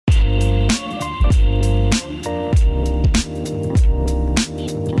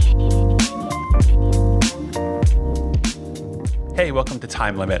Hey, welcome to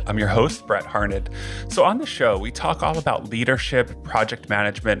Time Limit. I'm your host, Brett Harned. So on the show, we talk all about leadership, project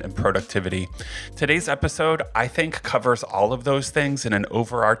management, and productivity. Today's episode, I think, covers all of those things in an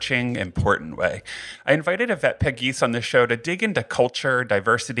overarching, important way. I invited Yvette Pegues on the show to dig into culture,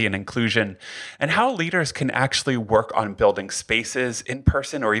 diversity, and inclusion, and how leaders can actually work on building spaces in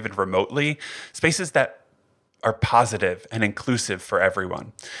person or even remotely, spaces that are positive and inclusive for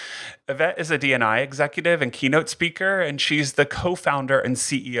everyone. Yvette is a D&I executive and keynote speaker, and she's the co-founder and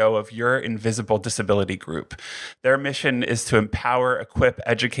CEO of Your Invisible Disability Group. Their mission is to empower, equip,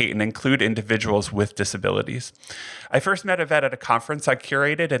 educate, and include individuals with disabilities. I first met Yvette at a conference I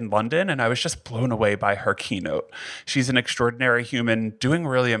curated in London, and I was just blown away by her keynote. She's an extraordinary human doing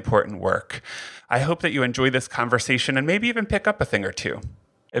really important work. I hope that you enjoy this conversation and maybe even pick up a thing or two.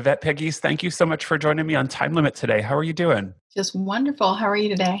 Yvette Pegues, thank you so much for joining me on Time Limit today. How are you doing? Just wonderful. How are you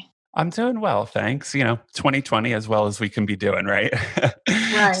today? I'm doing well, thanks. 2020 as well as we can be doing, right?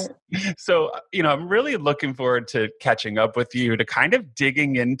 Right. So, I'm really looking forward to catching up with you, to kind of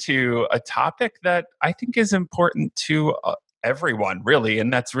digging into a topic that I think is important to everyone, really,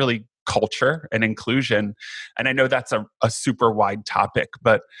 and that's really culture and inclusion. And I know that's a super wide topic,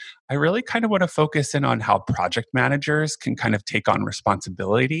 but I really kind of want to focus in on how project managers can kind of take on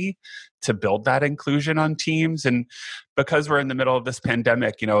responsibility to build that inclusion on teams. And because we're in the middle of this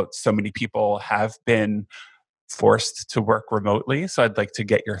pandemic, so many people have been forced to work remotely. So I'd like to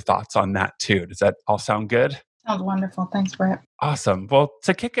get your thoughts on that too. Does that all sound good? Sounds wonderful. Thanks, Brett. Awesome. Well,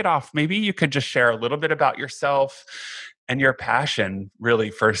 to kick it off, maybe you could just share a little bit about yourself and your passion really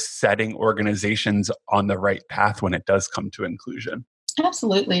for setting organizations on the right path when it does come to inclusion.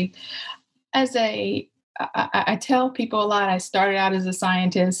 Absolutely. I tell people a lot, I started out as a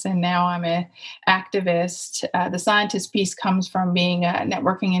scientist and now I'm an activist. The scientist piece comes from being a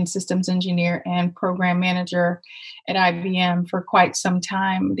networking and systems engineer and program manager at IBM for quite some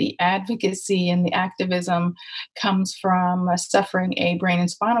time. The advocacy and the activism comes from suffering a brain and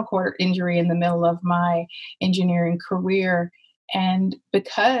spinal cord injury in the middle of my engineering career. And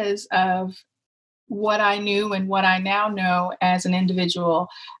because of what I knew and what I now know as an individual,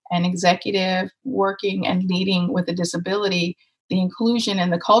 an executive working and leading with a disability, the inclusion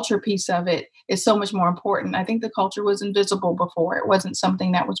and the culture piece of it is so much more important. I think the culture was invisible before. It wasn't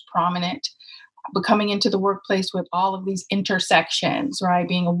something that was prominent. But coming into the workplace with all of these intersections, right?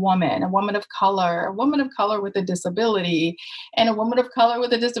 Being a woman of color with a disability, and a woman of color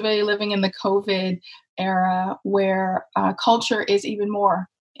with a disability living in the COVID era where culture is even more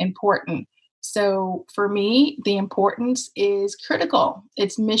important. So for me, the importance is critical.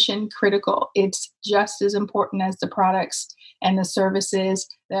 It's mission critical. It's just as important as the products and the services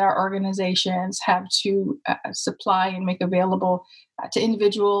that our organizations have to supply and make available to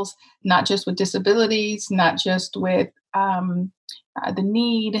individuals, not just with disabilities, not just with the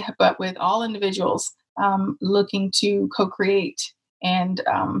need, but with all individuals looking to co-create and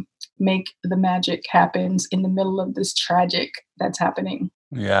make the magic happen in the middle of this tragic that's happening.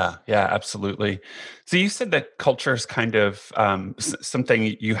 Yeah, absolutely. So you said that culture is kind of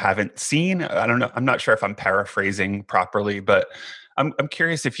something you haven't seen. I don't know. I'm not sure if I'm paraphrasing properly, but I'm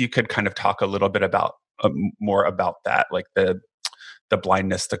curious if you could kind of talk a little bit about more about that, like the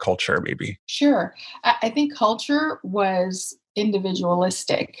blindness to culture, maybe. Sure. I think culture was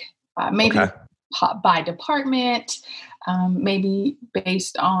individualistic, maybe Okay. by department, maybe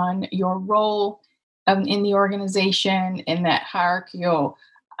based on your role in the organization, in that hierarchical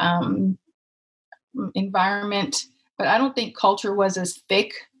environment. But I don't think culture was as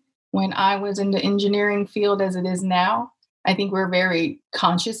thick when I was in the engineering field as it is now. I think we're very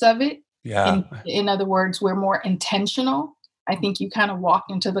conscious of it. Yeah. In other words, we're more intentional. I think you kind of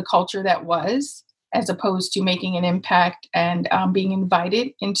walked into the culture that was, as opposed to making an impact and being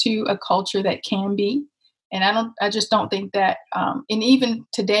invited into a culture that can be. And I just don't think that, and even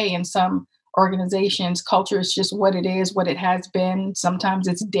today in some organizations, culture is just what it is, what it has been. Sometimes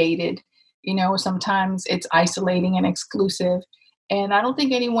it's dated, sometimes it's isolating and exclusive. And I don't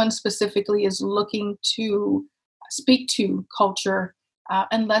think anyone specifically is looking to speak to culture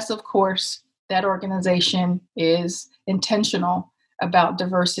unless, of course, that organization is intentional about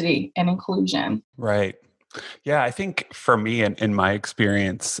diversity and inclusion. Right. Yeah, I think for me, in my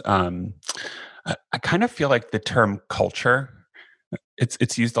experience, I kind of feel like the term culture,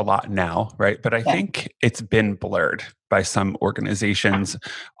 it's used a lot now, right? But I Yeah. think it's been blurred by some organizations,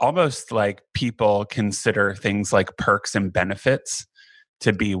 almost like people consider things like perks and benefits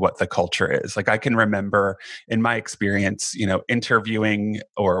to be what the culture is. Like I can remember in my experience, interviewing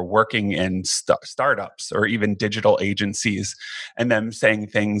or working in startups or even digital agencies, and them saying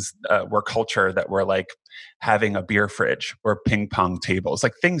things were culture that were like having a beer fridge or ping pong tables,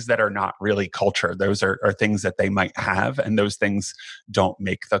 like things that are not really culture. Those are things that they might have, and those things don't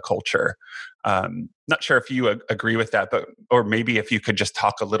make the culture. Not sure if you agree with that, but or maybe if you could just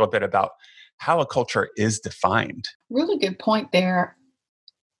talk a little bit about how a culture is defined. Really good point there.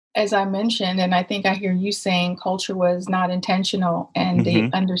 As I mentioned, and I think I hear you saying culture was not intentional, and the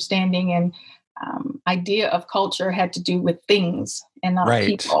Hmm. understanding and idea of culture had to do with things and not Right.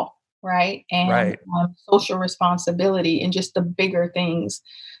 people, right? And Right. social responsibility and just the bigger things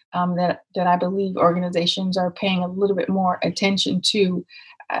that I believe organizations are paying a little bit more attention to.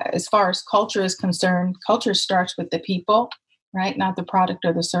 As far as culture is concerned, culture starts with the people, right? Not the product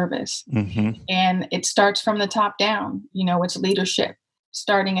or the service. Hmm. And it starts from the top down. It's leadership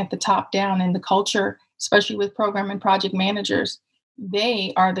starting at the top down, and the culture, especially with program and project managers,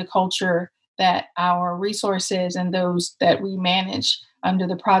 they are the culture that our resources and those that we manage under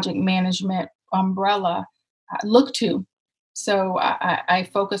the project management umbrella look to. So I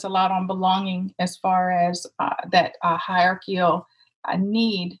focus a lot on belonging as far as that hierarchical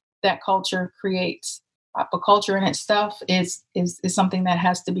need that culture creates. But culture in itself is something that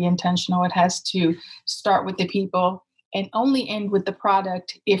has to be intentional. It has to start with the people and only end with the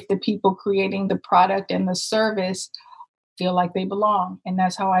product if the people creating the product and the service feel like they belong. And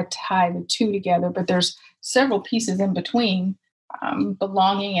that's how I tie the two together. But there's several pieces in between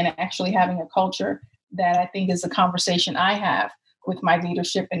belonging and actually having a culture that I think is a conversation I have with my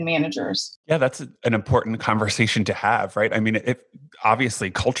leadership and managers. Yeah, that's an important conversation to have, right? I mean, if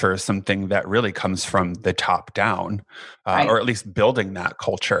obviously culture is something that really comes from the top down, Right. or at least building that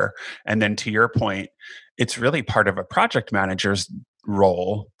culture. And then to your point, it's really part of a project manager's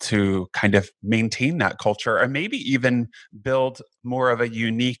role to kind of maintain that culture and maybe even build more of a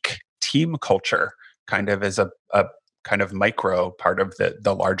unique team culture, kind of as a kind of micro part of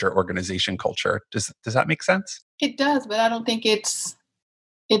the larger organization culture. Does that make sense? It does, but I don't think it's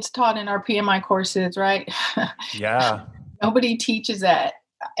taught in our PMI courses, right? Yeah. Nobody teaches that.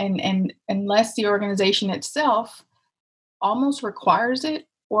 And unless the organization itself almost requires it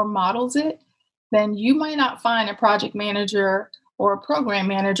or models it, then you might not find a project manager or a program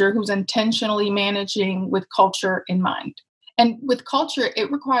manager who's intentionally managing with culture in mind. And with culture,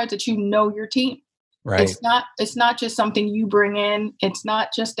 it requires that you know your team. Right. It's not just something you bring in. It's not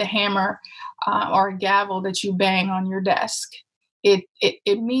just a hammer or a gavel that you bang on your desk.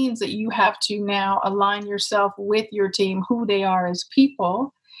 It means that you have to now align yourself with your team, who they are as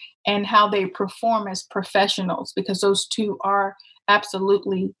people, and how they perform as professionals, because those two are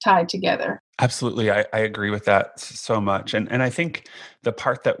absolutely tied together. Absolutely. I agree with that so much. And I think the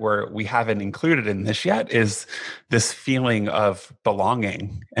part that we haven't included in this yet is this feeling of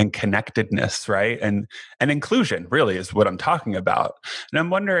belonging and connectedness, right? And inclusion really is what I'm talking about. And I'm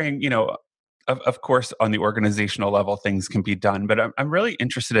wondering, of course, on the organizational level, things can be done, but I'm really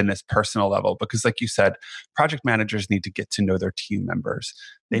interested in this personal level because, like you said, project managers need to get to know their team members.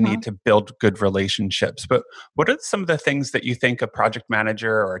 They need Mhm. to build good relationships. But what are some of the things that you think a project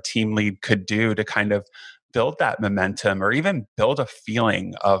manager or a team lead could do to kind of build that momentum or even build a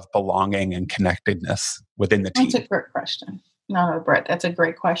feeling of belonging and connectedness within the That's a team? great question. No, Brett, that's a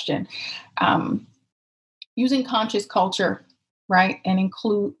great question. Um, Using conscious culture, right, and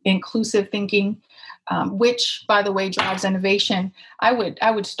inclusive thinking, which, by the way, drives innovation. I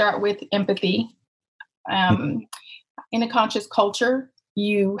would start with empathy. Um, in a conscious culture,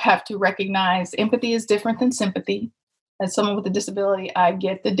 you have to recognize empathy is different than sympathy. As someone with a disability, I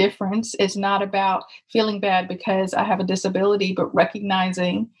get the difference. It's not about feeling bad because I have a disability, but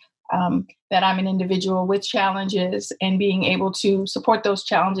recognizing that I'm an individual with challenges and being able to support those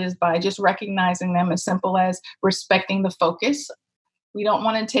challenges by just recognizing them, as simple as respecting the focus. We don't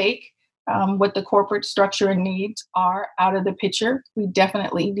want to take what the corporate structure and needs are out of the picture. We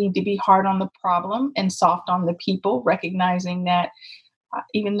definitely need to be hard on the problem and soft on the people, recognizing that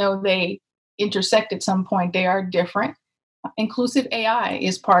even though they intersect at some point, they are different. Inclusive AI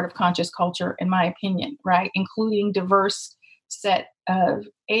is part of conscious culture, in my opinion, right? Including diverse set of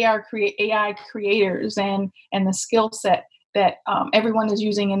AI creators and the skill set that everyone is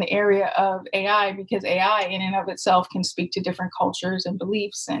using in the area of AI, because AI in and of itself can speak to different cultures and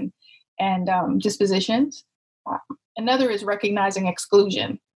beliefs and dispositions. Uh, Another is recognizing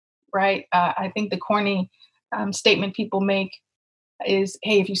exclusion, right? I think the corny statement people make is,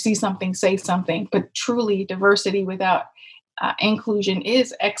 hey, if you see something, say something. But truly, diversity without inclusion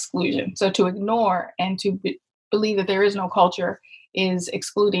is exclusion. So to ignore and to believe that there is no culture is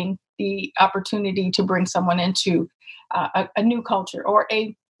excluding the opportunity to bring someone into a new culture or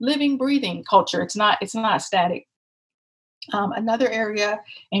a living, breathing culture. It's not static. Another area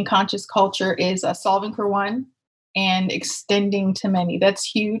in conscious culture is solving for one and extending to many. That's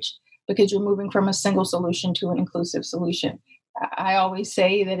huge because you're moving from a single solution to an inclusive solution. I always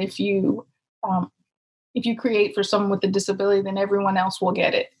say that if you create for someone with a disability, then everyone else will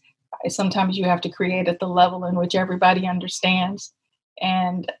get it. Sometimes you have to create at the level in which everybody understands,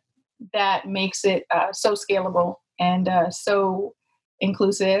 and that makes it so scalable and so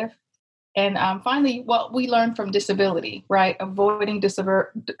inclusive. And finally, what we learn from disability, right? Avoiding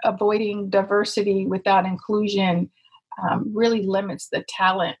diversity without inclusion really limits the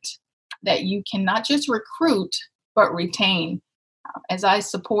talent that you can not just recruit, but retain. As I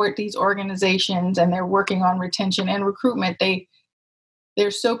support these organizations and they're working on retention and recruitment,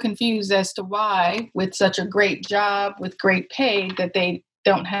 they're so confused as to why, with such a great job, with great pay, that they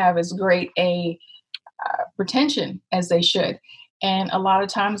don't have as great a retention as they should. And a lot of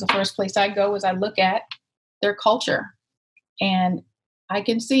times, the first place I go is I look at their culture. And I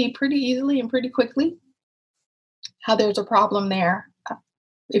can see pretty easily and pretty quickly how there's a problem there.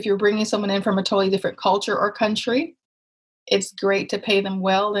 If you're bringing someone in from a totally different culture or country, it's great to pay them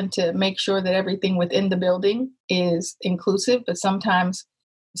well and to make sure that everything within the building is inclusive. But sometimes,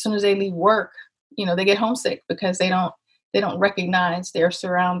 as soon as they leave work, they get homesick because they don't recognize their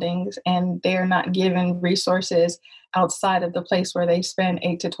surroundings and they're not given resources outside of the place where they spend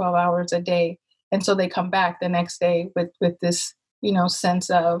 8 to 12 hours a day. And so they come back the next day with this, sense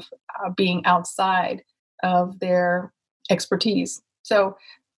of being outside of their expertise. So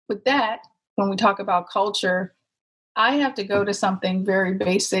with that, when we talk about culture, I have to go to something very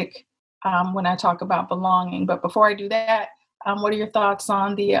basic when I talk about belonging. But before I do that, what are your thoughts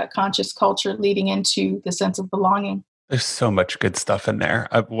on the conscious culture leading into the sense of belonging? There's so much good stuff in there.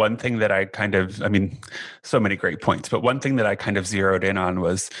 One thing that so many great points, but one thing that I kind of zeroed in on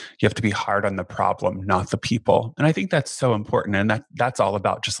was you have to be hard on the problem, not the people. And I think that's so important. And that's all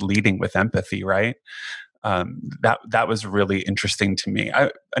about just leading with empathy, right? That was really interesting to me.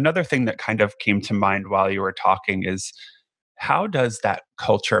 Another thing that kind of came to mind while you were talking is, how does that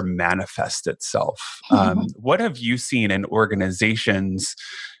culture manifest itself? What have you seen in organizations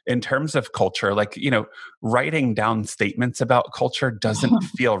in terms of culture? Like, writing down statements about culture doesn't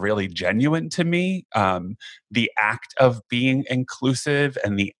feel really genuine to me. The act of being inclusive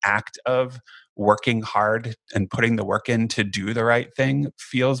and the act of working hard and putting the work in to do the right thing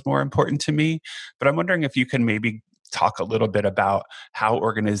feels more important to me. But I'm wondering if you can maybe talk a little bit about how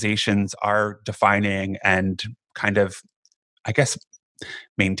organizations are defining and kind of, I guess,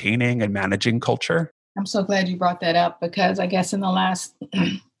 maintaining and managing culture. I'm so glad you brought that up because I guess in the last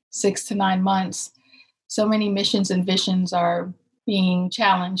 6 to 9 months, so many missions and visions are being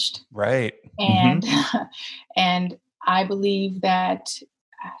challenged. Right. And and I believe that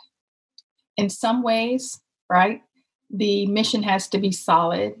in some ways, right, the mission has to be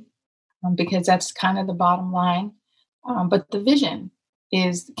solid because that's kind of the bottom line. But the vision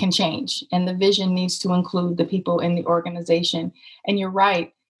can change, and the vision needs to include the people in the organization. And you're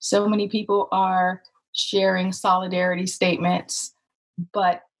right, so many people are sharing solidarity statements,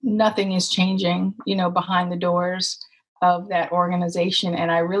 but nothing is changing, behind the doors of that organization.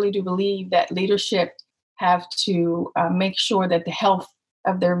 And I really do believe that leadership have to make sure that the health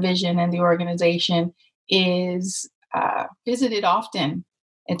of their vision and the organization is visited often.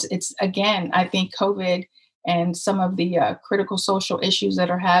 It's again, I think COVID and some of the critical social issues that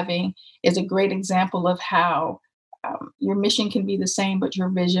are having is a great example of how your mission can be the same, but your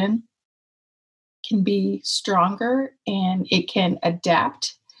vision can be stronger and it can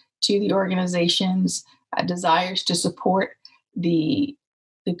adapt to the organization's desires to support the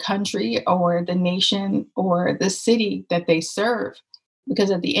country or the nation or the city that they serve.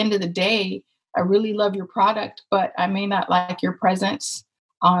 Because at the end of the day, I really love your product, but I may not like your presence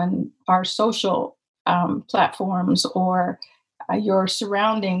on our social platforms or your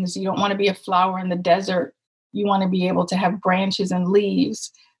surroundings. You don't want to be a flower in the desert. You want to be able to have branches and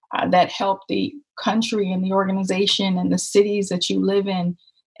leaves that help the country and the organization and the cities that you live in.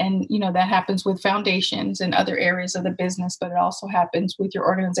 And, that happens with foundations and other areas of the business, but it also happens with your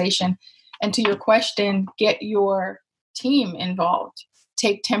organization. And to your question, get your team involved,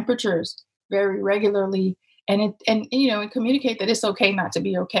 take temperatures very regularly and communicate that it's okay not to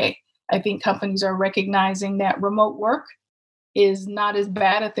be okay. I think companies are recognizing that remote work is not as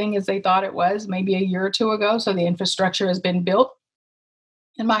bad a thing as they thought it was maybe a year or two ago. So the infrastructure has been built.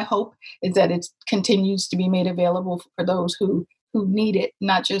 And my hope is that it continues to be made available for those who need it,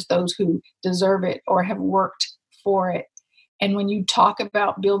 not just those who deserve it or have worked for it. And when you talk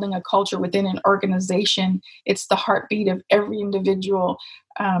about building a culture within an organization, it's the heartbeat of every individual,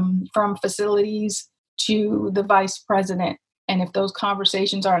 from facilities to the vice president. And if those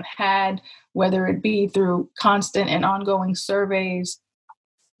conversations aren't had, whether it be through constant and ongoing surveys,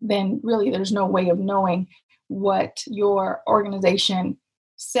 then really there's no way of knowing what your organization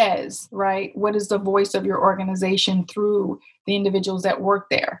says, right? What is the voice of your organization through the individuals that work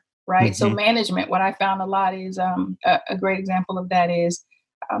there, right? So Hmm. management, what I found a lot is a great example of that is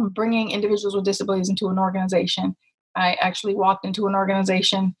bringing individuals with disabilities into an organization. I actually walked into an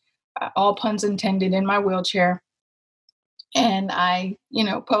organization, all puns intended, in my wheelchair, and I,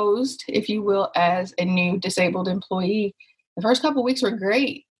 posed, if you will, as a new disabled employee. The first couple of weeks were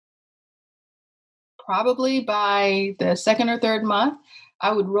great. Probably by the second or third month,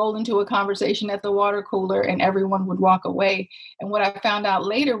 I would roll into a conversation at the water cooler and everyone would walk away. And what I found out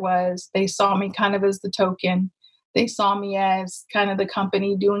later was they saw me kind of as the token. They saw me as kind of the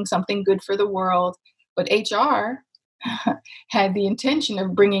company doing something good for the world. But HR had the intention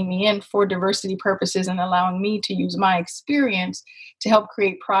of bringing me in for diversity purposes and allowing me to use my experience to help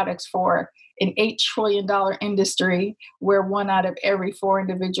create products for an $8 trillion industry where one out of every four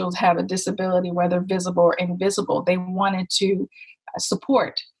individuals have a disability, whether visible or invisible. They wanted to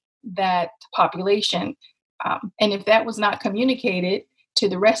support that population. And if that was not communicated to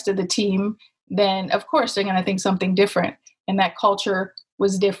the rest of the team, then of course they're going to think something different. And that culture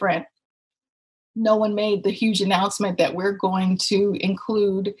was different. No one made the huge announcement that we're going to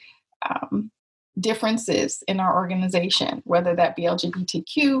include differences in our organization, whether that be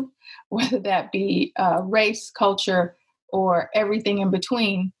LGBTQ, whether that be race, culture, or everything in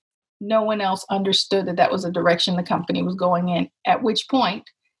between. No one else understood that that was a direction the company was going in, at which point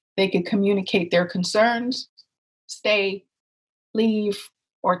they could communicate their concerns, stay, leave,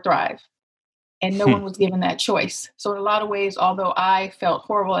 or thrive. And no one was given that choice. So in a lot of ways, although I felt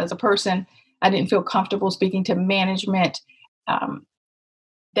horrible as a person, I didn't feel comfortable speaking to management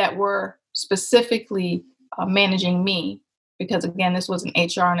that were specifically managing me, because again, this was an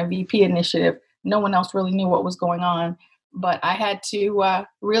HR and a VP initiative. No one else really knew what was going on, but I had to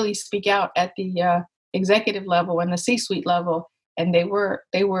really speak out at the executive level and the C-suite level, and they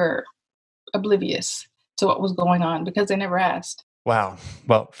were oblivious to what was going on because they never asked. Wow.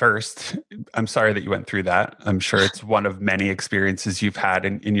 Well, first, I'm sorry that you went through that. I'm sure it's one of many experiences you've had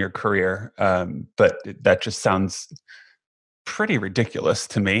in your career. But that just sounds pretty ridiculous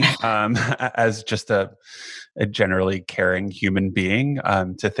to me, as just a generally caring human being.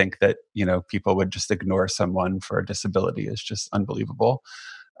 To think that, people would just ignore someone for a disability is just unbelievable.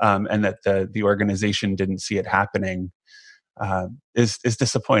 And that the organization didn't see it happening is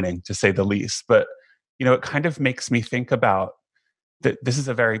disappointing, to say the least. But, it kind of makes me think about that this is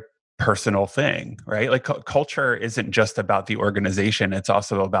a very personal thing, right? Like culture isn't just about the organization; it's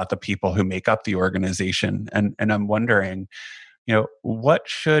also about the people who make up the organization. And I'm wondering, what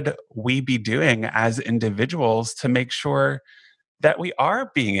should we be doing as individuals to make sure that we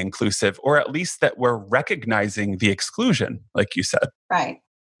are being inclusive, or at least that we're recognizing the exclusion, like you said? Right.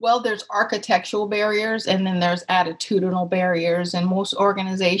 Well, there's architectural barriers and then there's attitudinal barriers. And most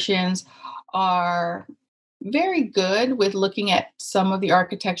organizations are very good with looking at some of the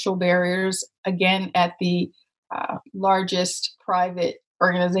architectural barriers. Again, at the largest private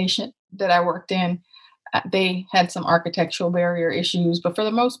organization that I worked in, they had some architectural barrier issues. But for the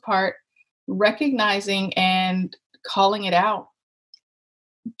most part, recognizing and calling it out,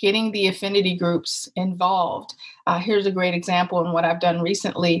 getting the affinity groups involved. Here's a great example, and what I've done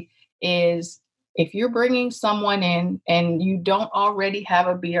recently is if you're bringing someone in and you don't already have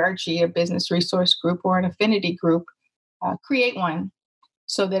a BRG, a business resource group, or an affinity group, create one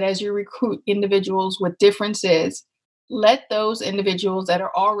so that as you recruit individuals with differences, let those individuals that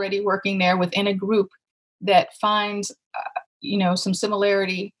are already working there within a group that finds, some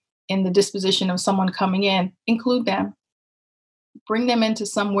similarity in the disposition of someone coming in, include them. Bring them into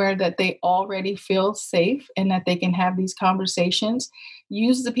somewhere that they already feel safe and that they can have these conversations.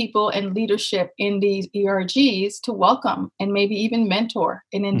 Use the people and leadership in these ERGs to welcome and maybe even mentor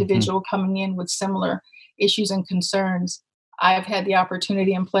an Hmm. individual coming in with similar issues and concerns. I've had the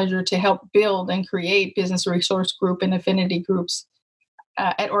opportunity and pleasure to help build and create business resource group and affinity groups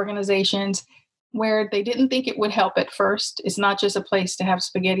at organizations where they didn't think it would help at first. It's not just a place to have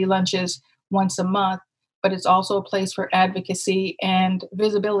spaghetti lunches once a month, but it's also a place for advocacy and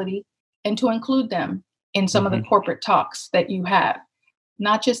visibility and to include them in some of the Hmm. corporate talks that you have.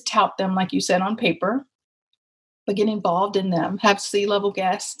 Not just tout them, like you said, on paper, but get involved in them. Have C-level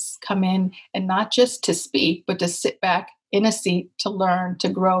guests come in and not just to speak, but to sit back in a seat to learn, to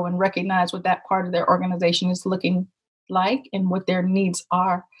grow, and recognize what that part of their organization is looking like and what their needs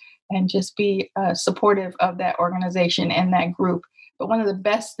are, and just be supportive of that organization and that group. But one of the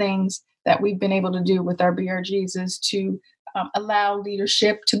best things that we've been able to do with our BRGs is to allow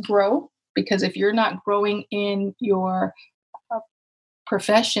leadership to grow. Because if you're not growing in your uh,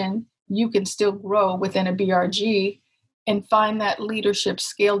 profession, you can still grow within a BRG and find that leadership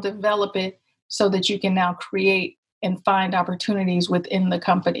skill, develop it so that you can now create and find opportunities within the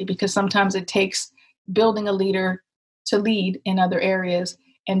company. Because sometimes it takes building a leader to lead in other areas.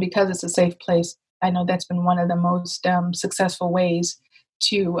 And because it's a safe place, I know that's been one of the most successful ways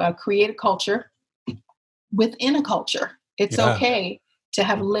to create a culture within a culture. It's Yeah. okay to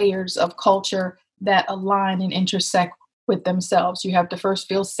have layers of culture that align and intersect with themselves. You have to first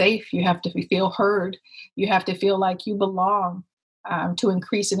feel safe. You have to feel heard. You have to feel like you belong, to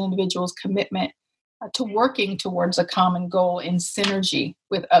increase an individual's commitment to working towards a common goal in synergy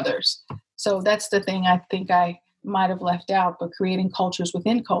with others. So that's the thing I think I might have left out, but creating cultures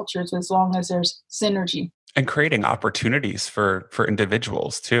within cultures as long as there's synergy. And creating opportunities for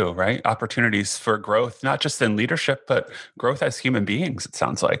individuals too, right? Opportunities for growth, not just in leadership, but growth as human beings, it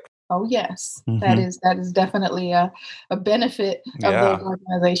sounds like. Oh yes, Hmm. that is definitely a benefit of those Yeah,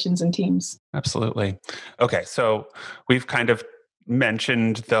 organizations and teams. absolutely. Okay, so we've kind of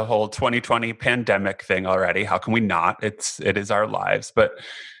mentioned the whole 2020 pandemic thing already. How can we not? It is our lives, but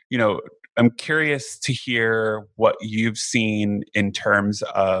you know, I'm curious to hear what you've seen in terms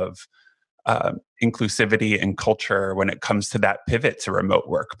of inclusivity and culture when it comes to that pivot to remote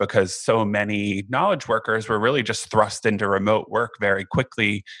work, because so many knowledge workers were really just thrust into remote work very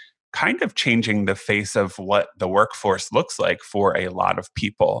quickly, kind of changing the face of what the workforce looks like for a lot of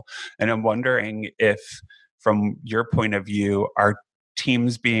people. And I'm wondering if, from your point of view, are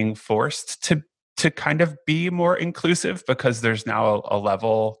teams being forced to kind of be more inclusive because there's now a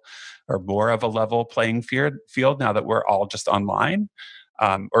level or more of a level playing field now that we're all just online?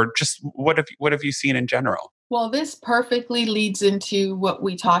 Or just what have you seen in general? Well, this perfectly leads into what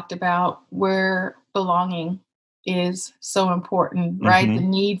we talked about, where belonging is so important, right? The Hmm.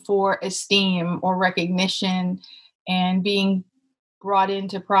 need for esteem or recognition and being brought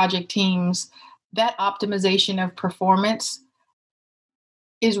into project teams, that optimization of performance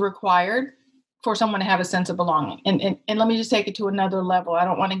is required for someone to have a sense of belonging. And let me just take it to another level. I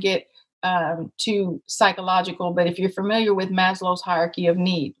don't want to get too psychological, but if you're familiar with Maslow's hierarchy of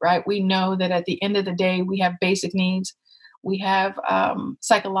need, right, we know that at the end of the day, we have basic needs, we have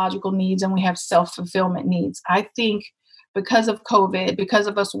psychological needs, and we have self fulfillment needs. I think because of COVID, because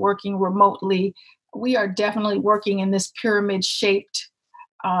of us working remotely, we are definitely working in this pyramid shaped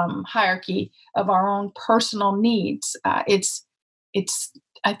hierarchy of our own personal needs. It's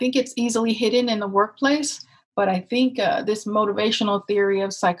I think it's easily hidden in the workplace, but I think this motivational theory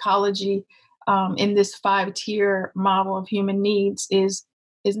of psychology in this 5 tier model of human needs is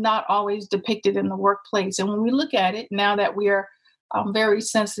not always depicted in the workplace. And when we look at it now that we are very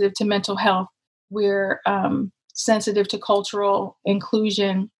sensitive to mental health, we're sensitive to cultural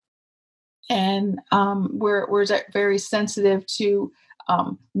inclusion, and we're very sensitive to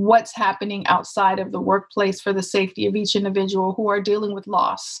what's happening outside of the workplace for the safety of each individual who are dealing with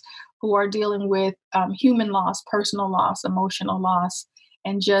loss, who are dealing with human loss, personal loss, emotional loss,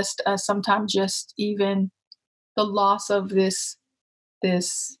 and just sometimes just even the loss of this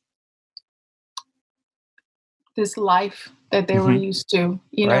this life that they were Hmm. used to.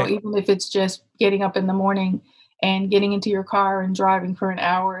 You know, Right. even if it's just getting up in the morning and getting into your car and driving for an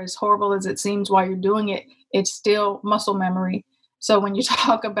hour, as horrible as it seems while you're doing it, it's still muscle memory. So when you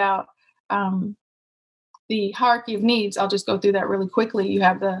talk about um, the hierarchy of needs, I'll just go through that really quickly. You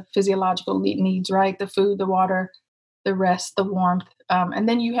have the physiological needs, right? The food, the water, the rest, the warmth. And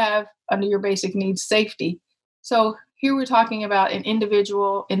then you have under your basic needs, safety. So here we're talking about an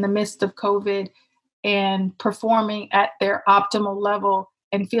individual in the midst of COVID and performing at their optimal level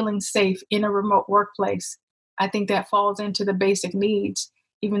and feeling safe in a remote workplace. I think that falls into the basic needs,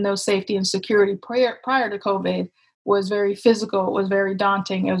 even though safety and security prior to COVID was very physical, it was very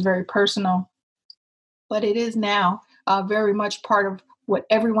daunting, it was very personal, but it is now very much part of what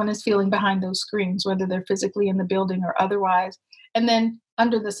everyone is feeling behind those screens, whether they're physically in the building or otherwise. And then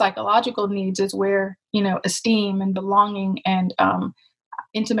under the psychological needs is where, you know, esteem and belonging and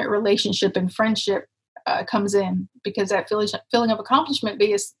intimate relationship and friendship comes in, because that feeling of accomplishment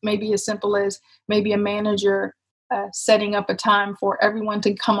may be as simple as maybe a manager setting up a time for everyone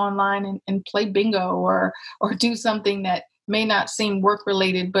to come online and play bingo or do something that may not seem work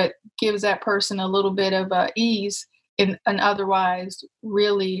related, but gives that person a little bit of ease in an otherwise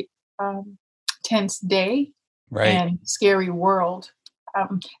really tense day Right. and scary world.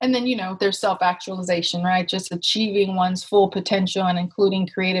 And then, there's self-actualization, right? Just achieving one's full potential and including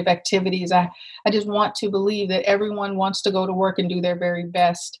creative activities. I just want to believe that everyone wants to go to work and do their very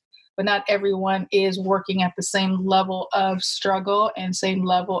best, but not everyone is working at the same level of struggle and same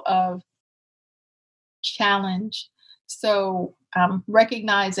level of challenge. So,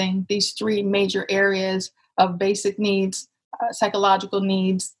 recognizing these three major areas of basic needs, psychological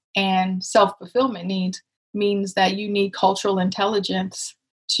needs, and self fulfillment needs means that you need cultural intelligence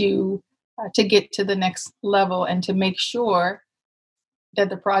to get to the next level and to make sure that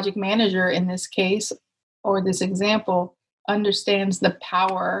the project manager in this case or this example understands the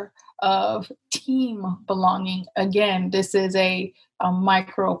power of team belonging. Again, this is a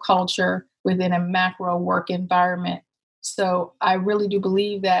micro culture within a macro work environment. So I really do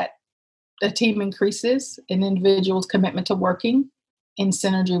believe that the team increases an individual's commitment to working in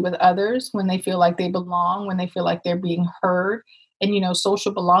synergy with others when they feel like they belong, when they feel like they're being heard. And,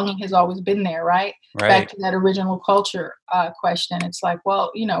 social belonging has always been there, right? Back Right. to that original culture question. It's like,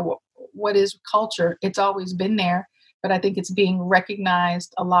 well, what is culture? It's always been there, but I think it's being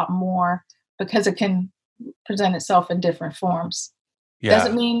recognized a lot more because it can present itself in different forms. Yeah.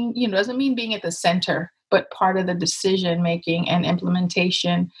 Doesn't mean being at the center, but part of the decision making and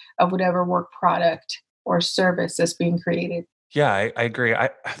implementation of whatever work product or service that's being created. Yeah, I agree.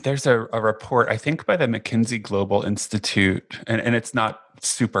 There's a report, I think by the McKinsey Global Institute, and it's not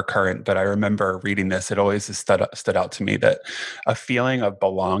super current, but I remember reading this. It always has stood out to me that a feeling of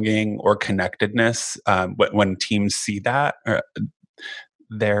belonging or connectedness, when teams see that,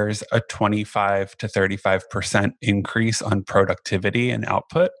 there's a 25 to 35% increase on productivity and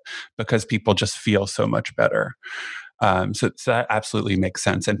output because people just feel so much better. So that absolutely makes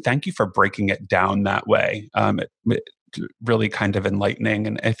sense. And thank you for breaking it down that way. It really kind of enlightening.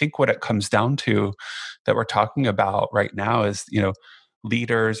 And I think what it comes down to that we're talking about right now is,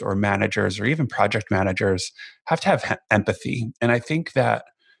 leaders or managers or even project managers have to have empathy. And I think that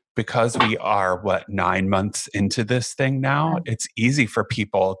because we are 9 months into this thing now, Right. it's easy for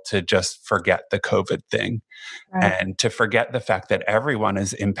people to just forget the COVID thing Right. and to forget the fact that everyone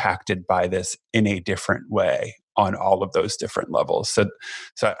is impacted by this in a different way on all of those different levels. So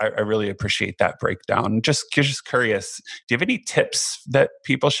I really appreciate that breakdown. Just curious, do you have any tips that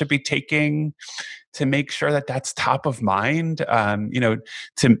people should be taking to make sure that that's top of mind?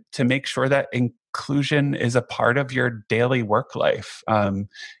 To make sure that inclusion is a part of your daily work life.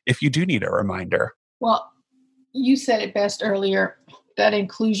 If you do need a reminder. Well, you said it best earlier that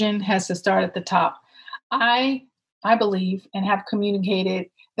inclusion has to start at the top. I I believe and have communicated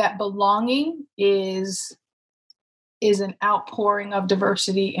that belonging is an outpouring of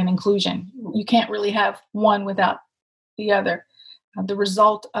diversity and inclusion. You can't really have one without the other. The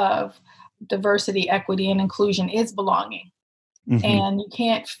result of diversity, equity, and inclusion is belonging. Hmm. And you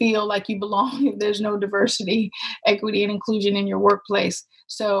can't feel like you belong if there's no diversity, equity, and inclusion in your workplace.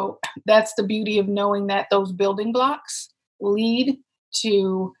 So that's the beauty of knowing that those building blocks lead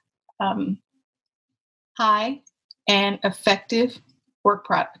to um, high and effective work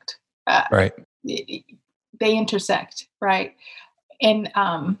product. Uh, Right. they intersect, right? And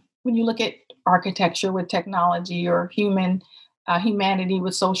when you look at architecture with technology or humanity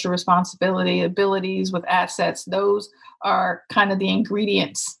with social responsibility, abilities with assets, those are kind of the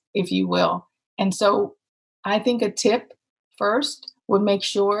ingredients, if you will. And so I think a tip first would make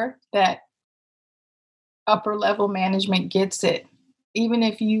sure that upper level management gets it. Even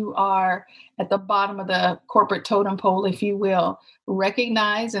if you are at the bottom of the corporate totem pole, if you will,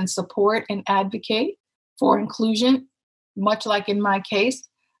 recognize and support and advocate for inclusion. Much like in my case,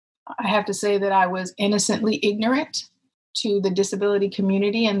 I have to say that I was innocently ignorant to the disability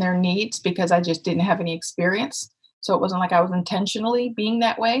community and their needs because I just didn't have any experience. So it wasn't like I was intentionally being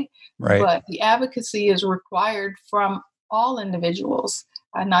that way. Right. But the advocacy is required from all individuals,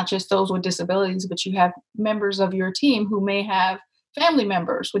 not just those with disabilities, but you have members of your team who may have family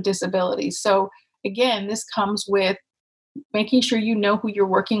members with disabilities. So again, this comes with making sure you know who you're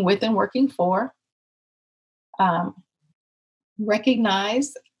working with and working for. Um,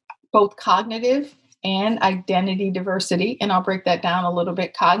 recognize both cognitive and identity diversity, and I'll break that down a little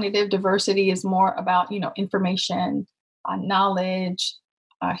bit. Cognitive diversity is more about information, knowledge,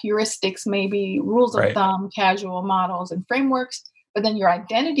 heuristics, maybe rules of Right. thumb, casual models, and frameworks. But then your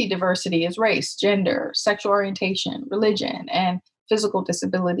identity diversity is race, gender, sexual orientation, religion, and physical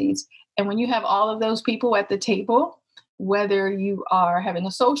disabilities. And when you have all of those people at the table, whether you are having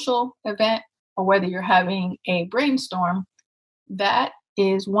a social event or whether you're having a brainstorm, that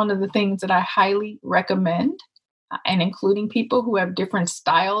is one of the things that I highly recommend and including people who have different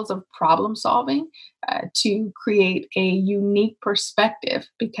styles of problem solving to create a unique perspective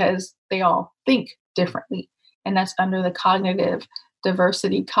because they all think differently. And that's under the cognitive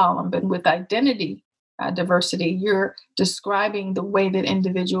diversity column. But with identity diversity, you're describing the way that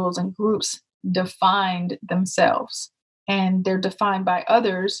individuals and groups defined themselves. And they're defined by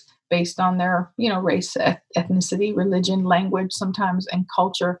others based on their, race, ethnicity, religion, language, sometimes, and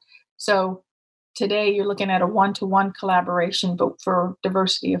culture. So today you're looking at a one-to-one collaboration, but for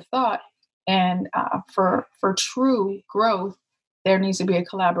diversity of thought and for true growth, there needs to be a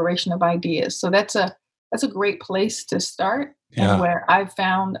collaboration of ideas. So that's a great place to start, and where I've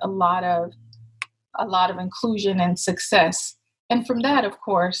found a lot of inclusion and success. And from that, of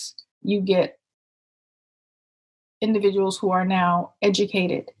course, you get individuals who are now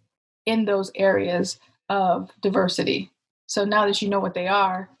educated in those areas of diversity. So now that you know what they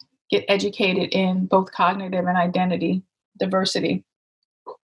are, get educated in both cognitive and identity diversity.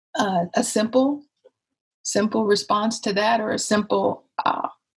 A simple response to that, or a simple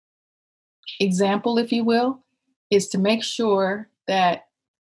example, if you will, is to make sure that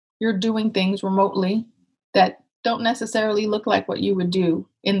you're doing things remotely that don't necessarily look like what you would do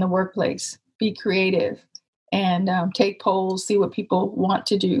in the workplace. Be creative and take polls, see what people want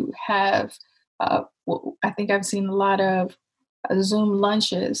to do. Have, I think I've seen a lot of Zoom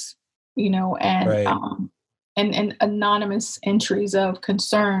lunches, and anonymous entries of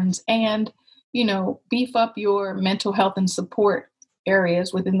concerns, and, beef up your mental health and support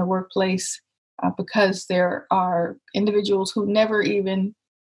areas within the workplace, because there are individuals who never even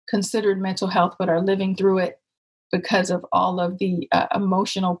considered mental health but are living through it because of all of the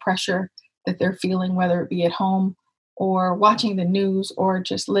emotional pressure that they're feeling, whether it be at home or watching the news or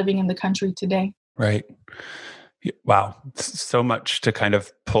just living in the country today. Right. Wow. So much to kind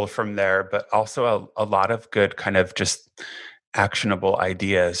of pull from there, but also a lot of good kind of just actionable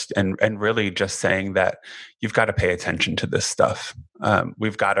ideas, and really just saying that you've got to pay attention to this stuff.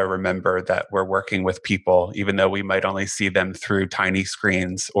 We've got to remember that we're working with people, even though we might only see them through tiny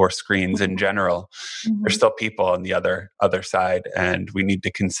screens or screens in general. Mm-hmm. There's still people on the other side, and we need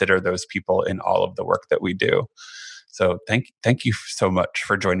to consider those people in all of the work that we do. So thank you so much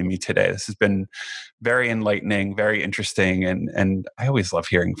for joining me today. This has been very enlightening, very interesting, and I always love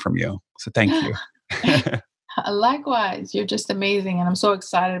hearing from you. So thank you. Likewise, you're just amazing, and I'm so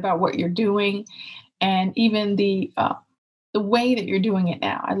excited about what you're doing, and even the way that you're doing it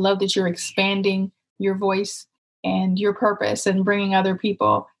now. I love that you're expanding your voice and your purpose, and bringing other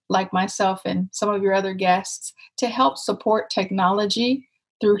people like myself and some of your other guests to help support technology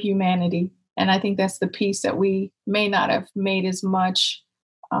through humanity. And I think that's the piece that we may not have made as much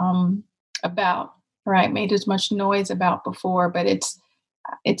about, right? Made as much noise about before, but it's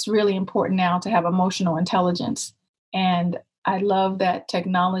really important now to have emotional intelligence. And I love that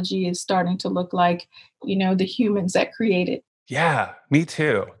technology is starting to look like, the humans that create it. Yeah, me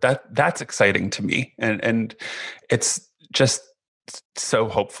too. That's exciting to me. And it's just so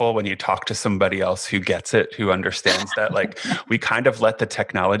hopeful when you talk to somebody else who gets it, who understands that, like, we kind of let the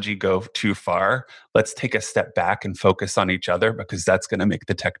technology go too far. Let's take a step back and focus on each other, because that's going to make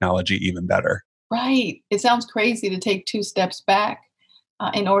the technology even better. Right. It sounds crazy to take 2 steps back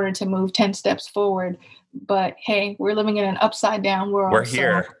in order to move 10 steps forward. But hey, we're living in an upside down world. We're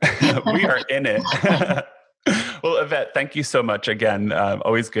here. So. We are in it. Well, Yvette, thank you so much again.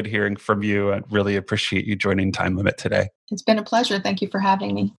 Always good hearing from you. I really appreciate you joining Time Limit today. It's been a pleasure. Thank you for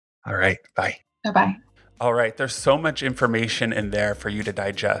having me. All right. Bye. Bye-bye. All right, there's so much information in there for you to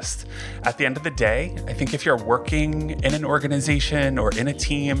digest. At the end of the day, I think if you're working in an organization or in a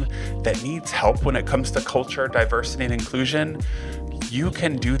team that needs help when it comes to culture, diversity, and inclusion, you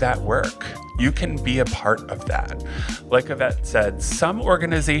can do that work. You can be a part of that. Like Yvette said, some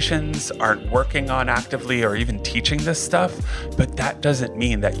organizations aren't working on actively or even teaching this stuff, but that doesn't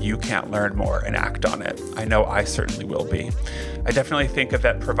mean that you can't learn more and act on it. I know I certainly will be. I definitely think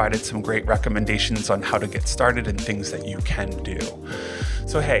Yvette provided some great recommendations on how to get started and things that you can do.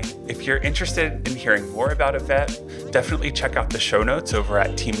 So hey, if you're interested in hearing more about Yvette, definitely check out the show notes over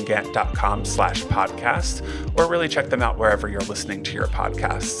at teamgantt.com/podcast, or really check them out wherever you're listening to your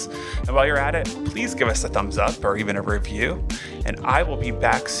podcasts. And while you're at it, please give us a thumbs up or even a review. And I will be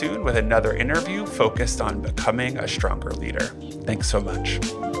back soon with another interview focused on becoming a stronger leader. Thanks so much.